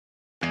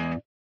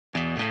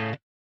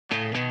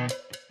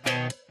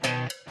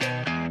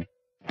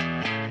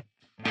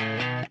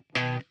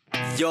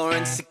You're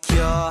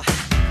insecure,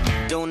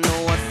 don't know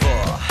what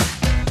for.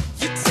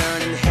 You're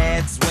turning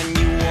heads when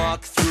you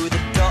walk through the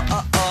door.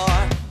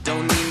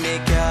 Don't need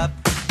makeup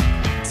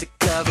to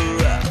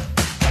cover up.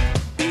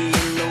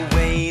 Being the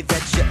way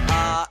that you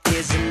are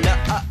is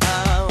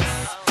enough.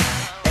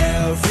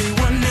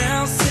 Everyone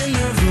else in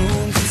the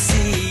room can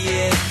see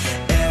it.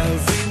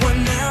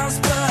 Everyone else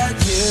but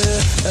you.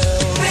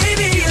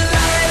 Baby, you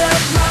light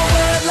up my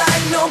world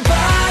like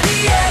nobody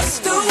else.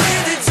 The way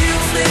that you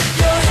flip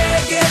your hair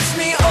gets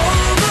me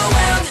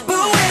overwhelmed.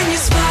 But when you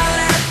smile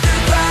at the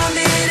ground,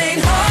 it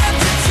ain't hard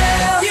to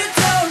tell. You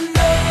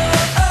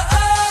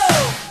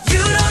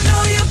don't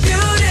know you're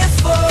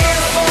beautiful.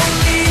 If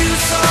only you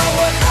saw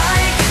what I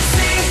can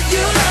see,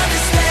 you'll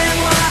understand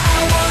why I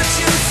want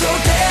you so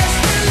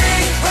desperately.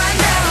 Right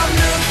now I'm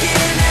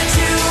looking at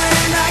you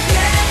and I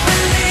can't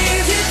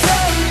believe you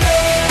don't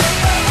know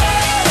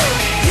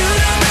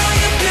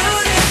you're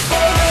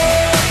beautiful.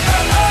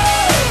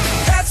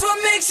 That's what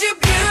makes you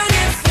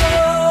beautiful.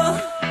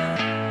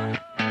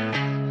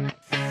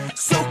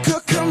 So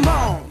come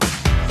on,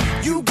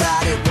 you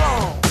got it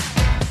wrong.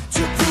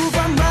 To prove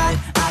I'm right,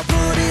 I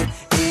put it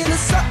in a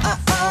song.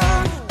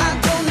 I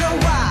don't know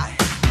why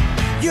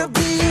you're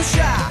being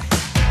shy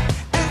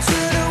and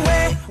turn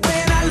away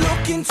when I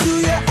look into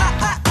your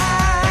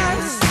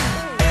eyes.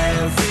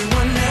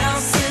 Everyone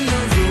else in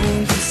the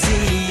room can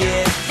see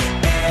it.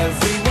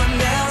 Everyone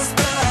else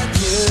but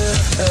you.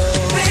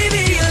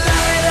 Baby, you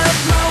light up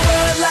my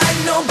world like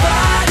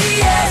nobody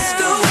else.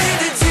 The way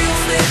that you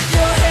flip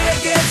your hair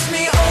gets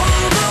me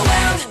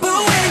overwhelmed. But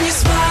when you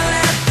smile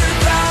at the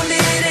ground,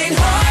 it ain't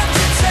hard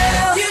to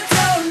tell. You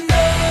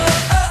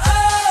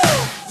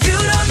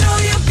don't know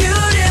you're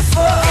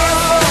beautiful. If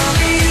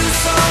only you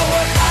saw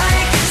what I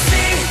can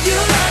see,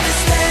 you'll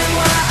understand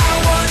why I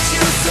want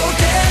you so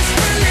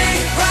desperately.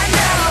 Right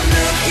now I'm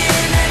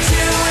looking at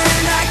you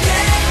and I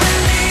can't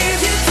believe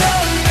you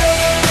don't know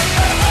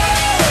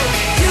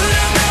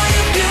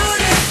you're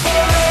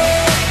beautiful.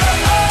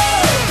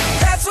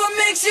 That's what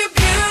makes you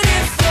beautiful.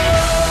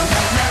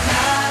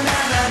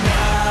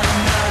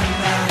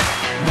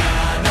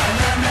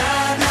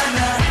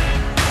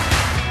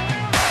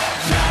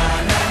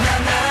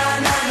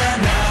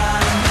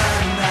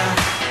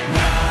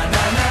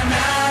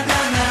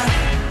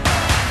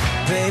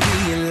 Baby,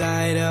 you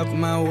light up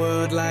my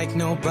world like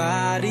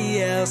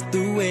nobody else.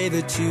 The way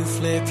that you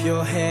flip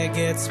your hair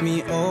gets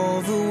me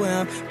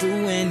overwhelmed. But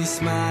when you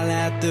smile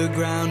at the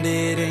ground,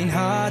 it ain't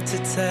hard to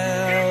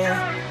tell.